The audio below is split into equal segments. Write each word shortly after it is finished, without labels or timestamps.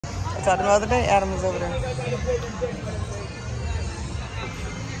I talked to him the other day. Adam was over there.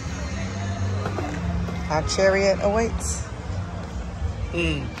 Our chariot awaits.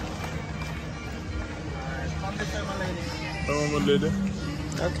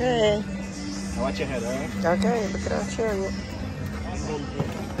 Okay. Now watch your head, alright? Okay, look at our chariot.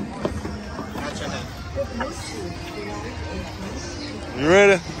 Watch your head. You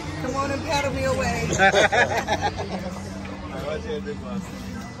ready? Come on and paddle me away. Watch your big one.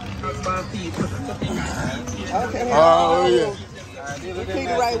 Okay. Oh, yeah. Pick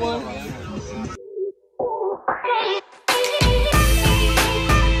the right one.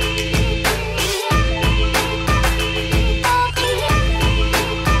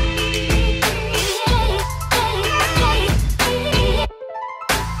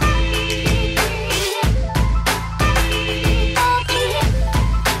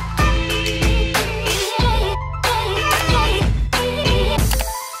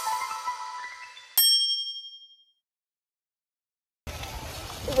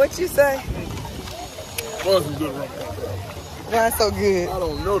 What you say? Well, some good rum. Why so good? I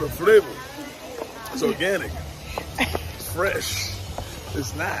don't know the flavor. It's organic. It's fresh.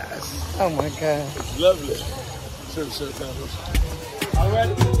 It's nice. Oh my God. It's lovely. Sure, All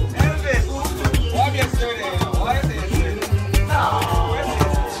right.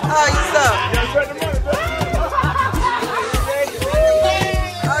 Oh, you suck.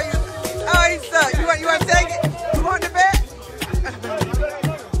 Oh, you suck. You want to take it? You want the bet?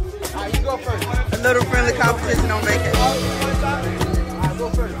 A little friendly competition on vacation. Go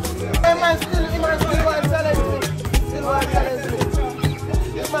first. Hey man, still want to challenge me. Still want to challenge me.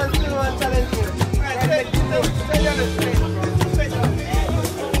 This man still want to challenge me.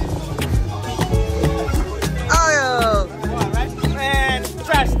 Oh, Man,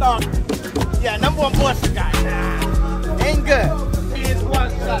 trash talk. Yeah, number one boss guy. Nah, ain't good. It's one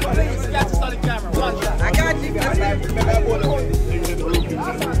shot. Please, you got to start the camera. One shot. I got you.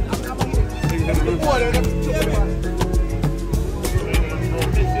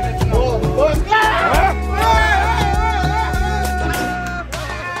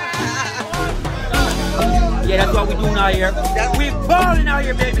 Yeah, that's what we're doing out here. We're balling out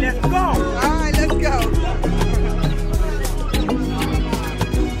here, baby. Let's go. All right, let's go.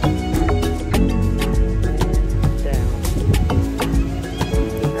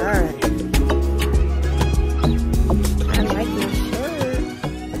 All right. I like your shirt.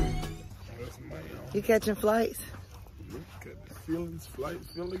 You catching flights? Feelings,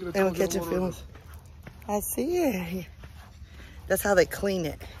 flights. Look at And we're catching feelings. I see it. That's how they clean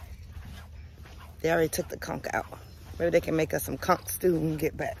it. They already took the conch out. Maybe they can make us some conch stew and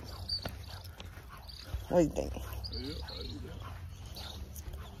get back. What do you think?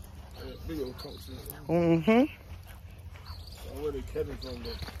 Yeah, big old conch. Mm-hmm. Where they catching from though?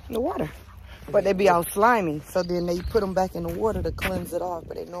 The water. But they be all slimy, so then they put them back in the water to cleanse it off.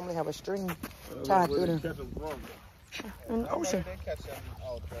 But they normally have a stream tied through them. Catch them from? In the ocean. They catch them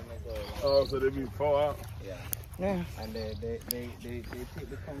out when they go. Oh, so they be fall out? Yeah. Yeah. And they take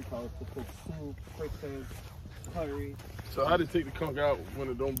the conch out to cook soup, fritters, curry. So how they take the conch out when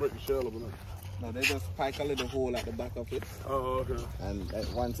it don't break the shell up enough? No, they just pike a little hole at the back of it. Oh, okay. And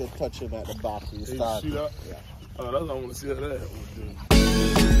once it touch it at the back, you They start. shoot out? Yeah. Oh, that's what I want to see how that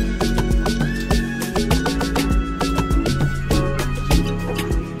happens.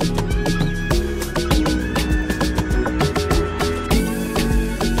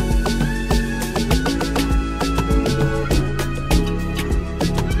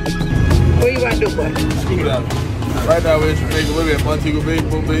 What you want to do, boy? Scuba diving. Right now we're in Jamaica. We're at Montego Bay,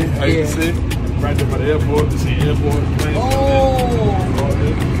 Bombay. As you can see, right there by the airport. You see airport. Planes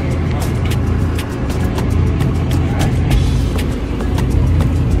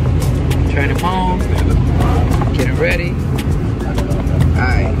Turn him on. Get it ready.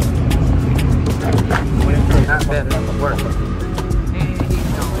 Alright. Not better than the work. And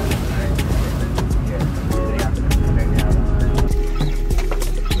he's gone.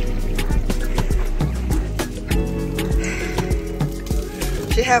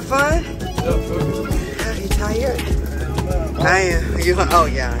 Did you have fun? Are you tired? I am. You? Oh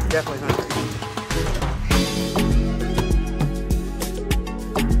yeah, definitely hungry.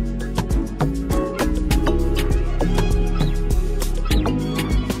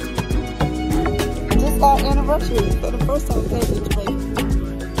 Just our anniversary for the first time we came to Jamaica.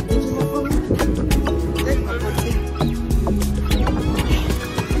 Did you have fun? Did you have fun too?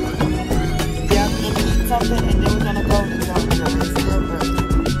 Yeah, I'm gonna eat something and then we're gonna go to Donkmaster. It's still early.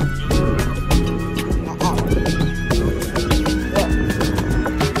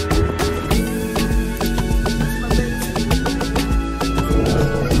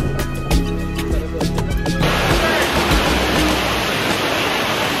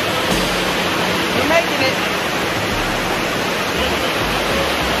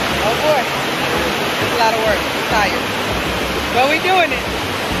 doing it.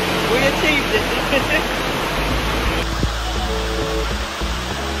 We achieved it.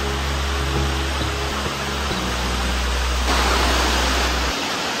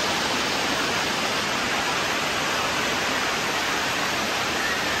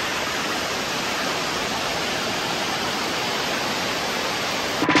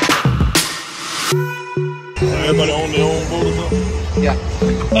 Everybody own their own boat or something? Yeah.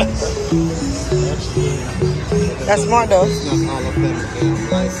 That's smart though. Not all of them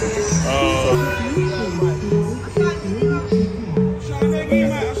are licensed.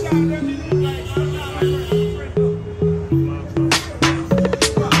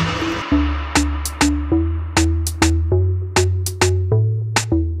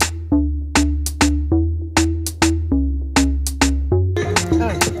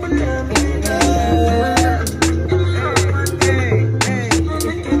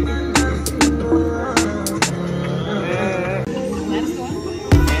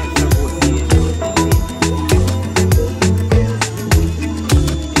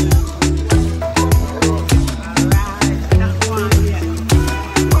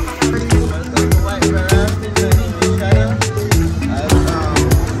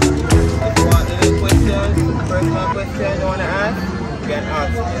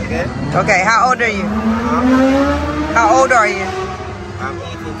 Okay, how old are you? How old are you? I'm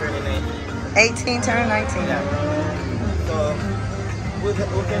 18 turning 19. 18 turning 19. Yeah. So, who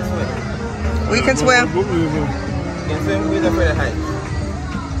can swim? We can swim. Can swim with a pretty height.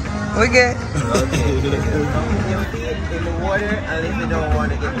 We good. Okay. In the water, and if you don't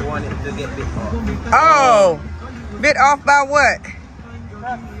want to get bit off. Oh, bit off by what?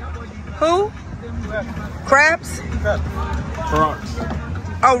 Who? Crabs? Crocs.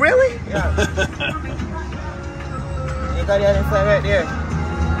 Oh, really? Yeah. You got the other side right there.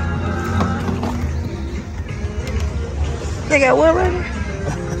 They got what right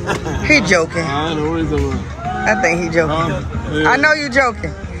there? He joking. I know what he's talking about. I think he joking. Yeah. I know you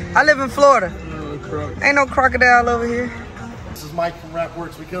joking. I live in Florida. Ain't no crocodile over here. This is Mike from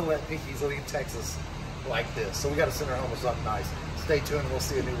Rapworks. We couldn't let Pinkies living in Texas like this, so we got to send her home with something nice. Stay tuned. We'll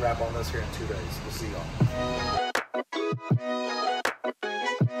see a new rap on this here in 2 days. We'll see y'all.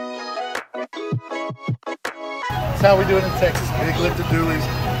 That's how we do it in Texas. Big lifted doolies,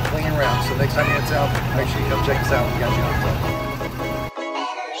 clinging around. So next time you're in town, make sure you come check us out. We got you on top.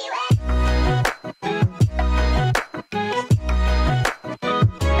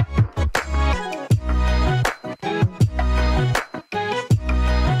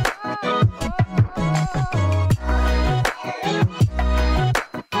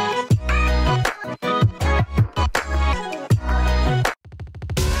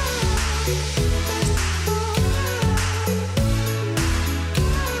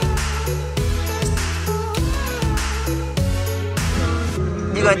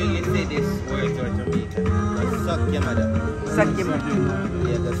 You got You say this word to Jamaica. Suck your mother. suck your.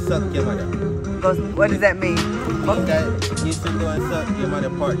 Yeah, go suck your mother. What does that mean? Means that you should go and suck your mother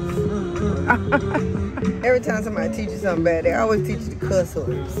parts. Every time somebody teaches something bad, they always teach you the cuss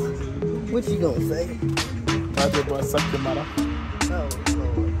words. What you gonna say? I just want to suck your mother. Oh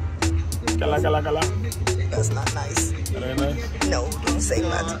Lord, Kala, kala, kala. that's not nice. That ain't nice. No, don't say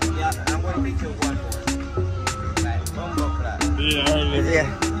nothing. Yeah, I'm gonna make you one more. Like bumbo clap. Yeah, I heard it. Yeah.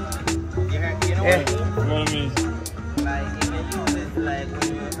 You know Yeah. what I mean? What I mean? Like you can use it like when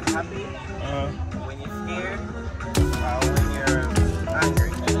you're happy, when you're scared, or when you're angry.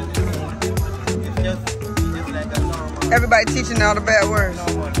 It's just like a normal. Everybody teaching all the bad words.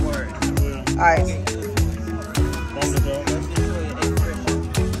 Normal word. Yeah. All right. From the dog. Just to show you expression.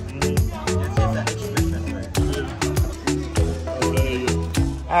 It's just an expression word. Oh, there you go.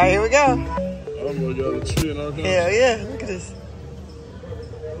 All right, here we go. I'm gonna go to the tree and all kinds. Hell yeah, look at this.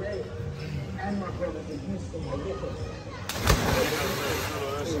 I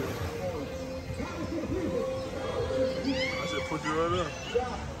said, put you right there.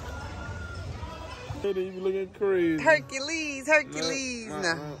 Hey, you be looking crazy. Hercules.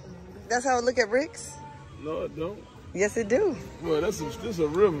 No. That's how I look at Rick's? No, it don't. Yes, it do. Boy, this is a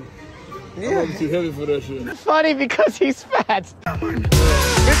river. Yeah. I'm too heavy for that shit. Funny because he's fat.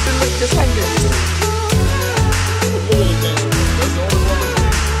 Rick's look just like this. Look at the thing. That's the only one.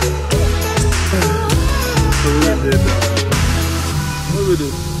 Look at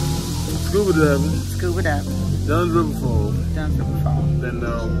this. Scuba diving. Scuba diving. Dunn's River Falls. Dunn's River Falls. Then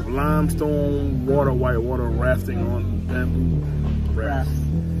limestone water, white water rafting on bamboo rafts.